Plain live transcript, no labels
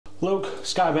Luke,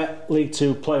 Sky Bet League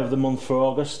 2 Player of the Month for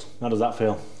August. How does that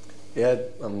feel? Yeah,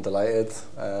 I'm delighted.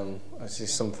 It's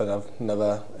just something I've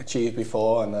never achieved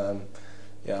before, and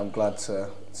yeah, I'm glad to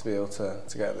be able to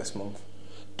get it this month.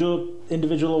 Do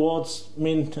individual awards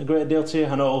mean a great deal to you?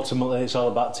 I know ultimately it's all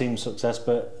about team success,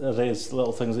 but are these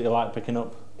little things that you like picking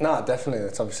up? No, definitely.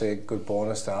 It's obviously a good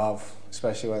bonus to have,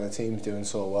 especially when the team's doing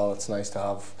so well. It's nice to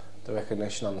have the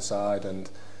recognition on the side, and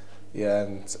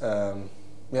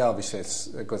yeah, obviously it's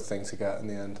a good thing to get in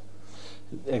the end.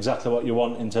 Exactly what you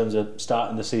want in terms of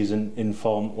starting the season in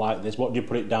form like this. What do you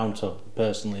put it down to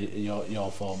personally,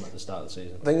 your form at the start of the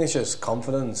season? I think it's just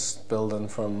confidence building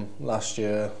from last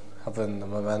year, having the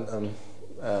momentum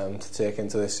to take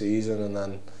into this season, and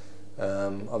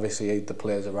then obviously the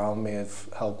players around me have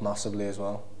helped massively as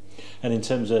well. And in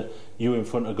terms of you in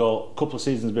front of goal, a couple of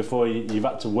seasons before you've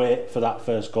had to wait for that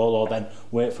first goal or then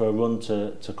wait for a run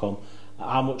to come.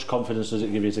 How much confidence does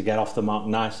it give you to get off the mark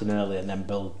nice and early and then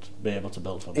be able to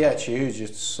build from it? Yeah, it's huge.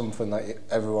 It's something that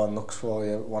everyone looks for.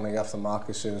 You want to get off the mark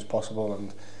as soon as possible,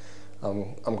 and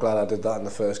I'm glad I did that in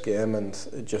the first game, and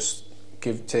it just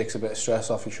takes a bit of stress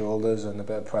off your shoulders and a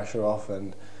bit of pressure off,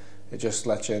 and it just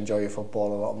lets you enjoy your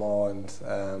football a lot more.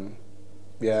 And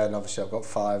yeah, and obviously I've got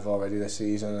 5 already this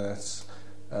season, and it's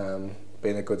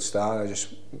been a good start. It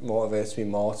just motivates me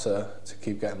more to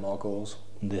keep getting more goals.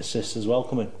 And the assists as well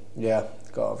coming. Yeah,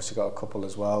 obviously got a couple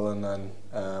as well, and then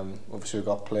obviously we've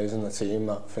got players in the team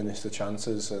that finish the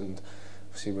chances, and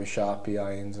obviously with Sharpie,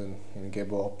 Irons and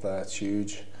Gibbo up there, it's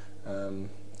huge to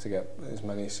get as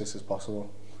many assists as possible.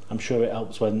 I'm sure it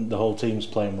helps when the whole team's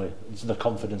playing with the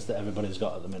confidence that everybody's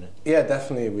got at the minute. Yeah,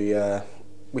 definitely.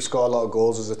 We score a lot of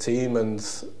goals as a team, and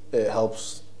it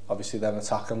helps obviously them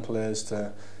attacking players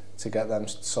to get them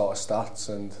sort of stats,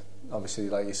 and obviously,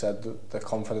 like you said, the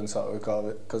confidence that we've got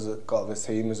of the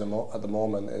team at the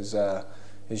moment is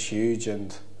huge,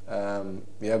 and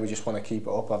yeah, we just want to keep it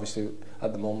up. Obviously,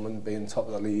 at the moment, being top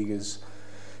of the league is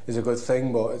a good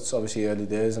thing, but it's obviously early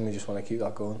days, and we just want to keep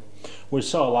that going. We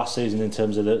saw last season in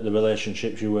terms of the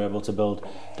relationships you were able to build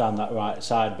down that right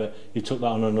side, but you took that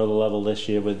on another level this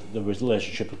year with the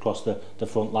relationship across the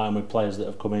front line with players that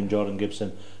have come in. Jordan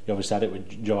Gibson, you obviously had it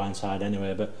with Joe Ironside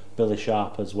anyway, but Billy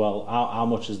Sharp as well. How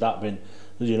much has that been,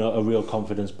 a real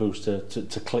confidence boost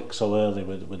to click so early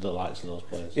with the likes of those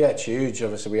players? Yeah, it's huge.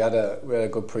 Obviously, we had a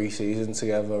good pre-season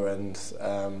together, and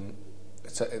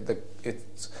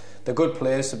they're good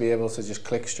players to be able to just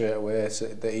click straight away. It's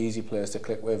the easy players to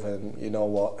click with, and you know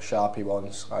what Sharpie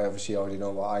wants. I obviously already know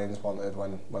what Irons wanted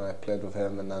when I played with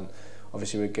him, and then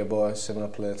obviously with Gibbo, a similar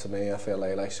player to me. I feel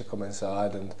like he likes to come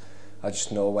inside, and I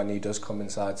just know when he does come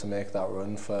inside to make that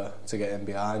run to get in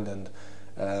behind, and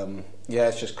yeah,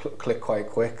 it's just click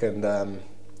quite quick, and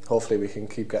hopefully we can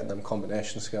keep getting them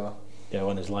combinations together. Yeah,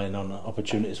 when he's laying on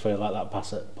opportunities for you like that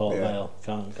pass at Port Vale,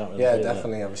 can't really. Yeah,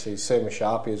 definitely. That. Obviously, same with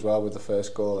Sharpie as well with the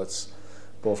first goal. It's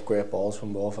both great balls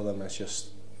from both of them. It's just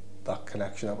that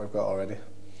connection that we've got already.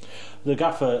 The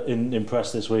gaffer in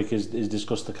press this week is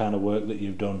discussed the kind of work that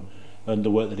you've done and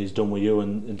the work that he's done with you,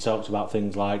 and talks about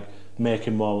things like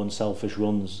making more unselfish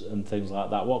runs and things like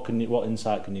that. What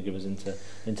insight can you give us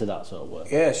into that sort of work?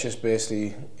 Yeah, it's just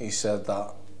basically he said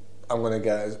that I'm going to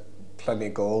get plenty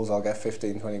of goals. I'll get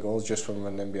 15-20 goals just from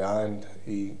running behind.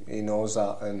 He knows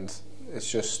that, and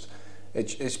it's just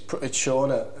it's shown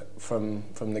it from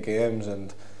the games.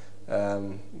 And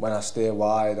when I stay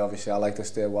wide, obviously I like to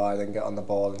stay wide and get on the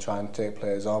ball and try and take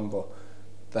players on, but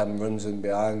them runs in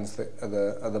behind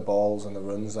are the balls and the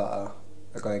runs that are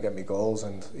going to get me goals,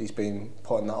 and he's been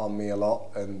putting that on me a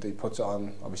lot, and he puts it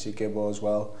on obviously Gibbo as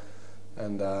well,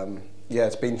 and yeah,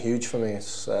 it's been huge for me.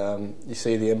 It's you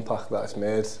see the impact that it's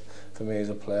made for me as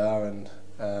a player,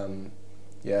 and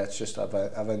yeah, it's just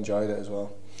I've enjoyed it as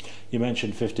well. You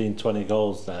mentioned 15-20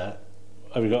 goals there.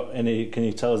 Have you got any? Can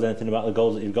you tell us anything about the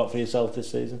goals that you've got for yourself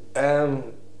this season?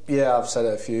 Yeah, I've said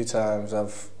it a few times.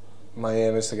 My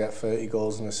aim is to get 30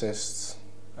 goals and assists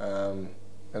in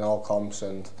all comps,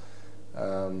 and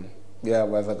yeah,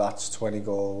 whether that's 20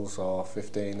 goals or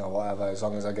 15 or whatever, as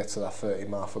long as I get to that 30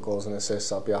 mark for goals and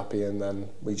assists, I'll be happy, and then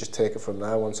we just take it from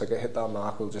there. Once I hit that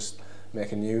mark, we'll just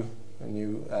make a new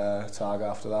target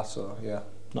after that. So yeah.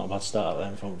 Not a bad start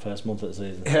then from the first month of the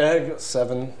season. Yeah, got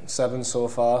seven so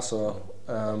far, so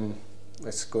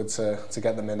it's good to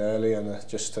get them in early and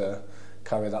just to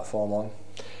carry that form on.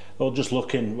 Well, just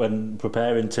looking when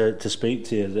preparing to speak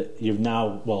to you, that you've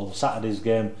now, Saturday's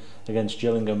game against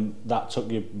Gillingham, that took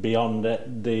you beyond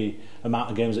the amount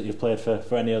of games that you've played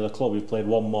for any other club. You've played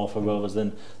one more for Rovers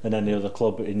than any other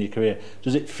club in your career.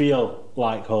 Does it feel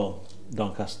like home,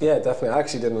 Doncaster? Yeah, definitely. I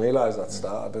actually didn't realise that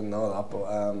start. I didn't know that,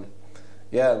 but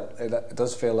yeah, it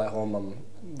does feel like home. I'm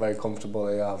very comfortable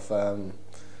here.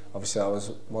 Obviously that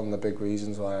was one of the big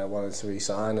reasons why I wanted to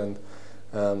resign, and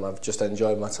I've just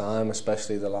enjoyed my time,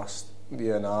 especially the last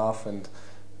year and a half, and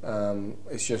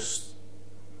it's just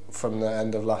from the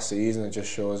end of last season it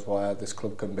just shows where this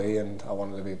club can be, and I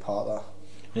wanted to be part of that.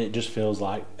 And it just feels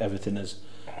like everything has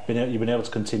you've been able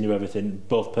to continue everything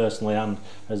both personally and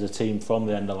as a team from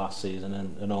the end of last season,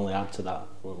 and only add to that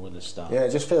with this start. Yeah,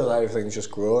 it just feels like everything's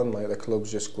just growing, like the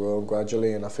club's just grown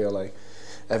gradually, and I feel like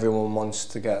everyone wants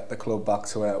to get the club back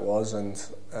to where it was,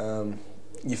 and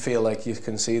you feel like you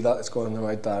can see that it's going in the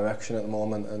right direction at the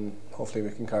moment, and hopefully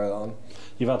we can carry that on.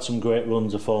 You've had some great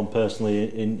runs of form personally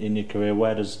in your career.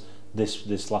 Where does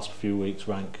this last few weeks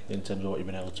rank in terms of what you've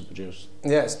been able to produce?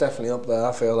 Yeah, it's definitely up there.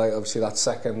 I feel like obviously that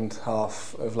second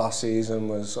half of last season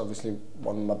was obviously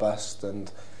one of my best, and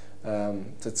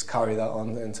to carry that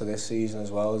on into this season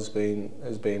as well has been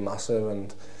massive,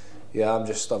 and yeah, I'm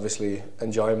just obviously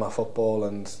enjoying my football,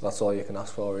 and that's all you can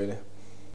ask for really.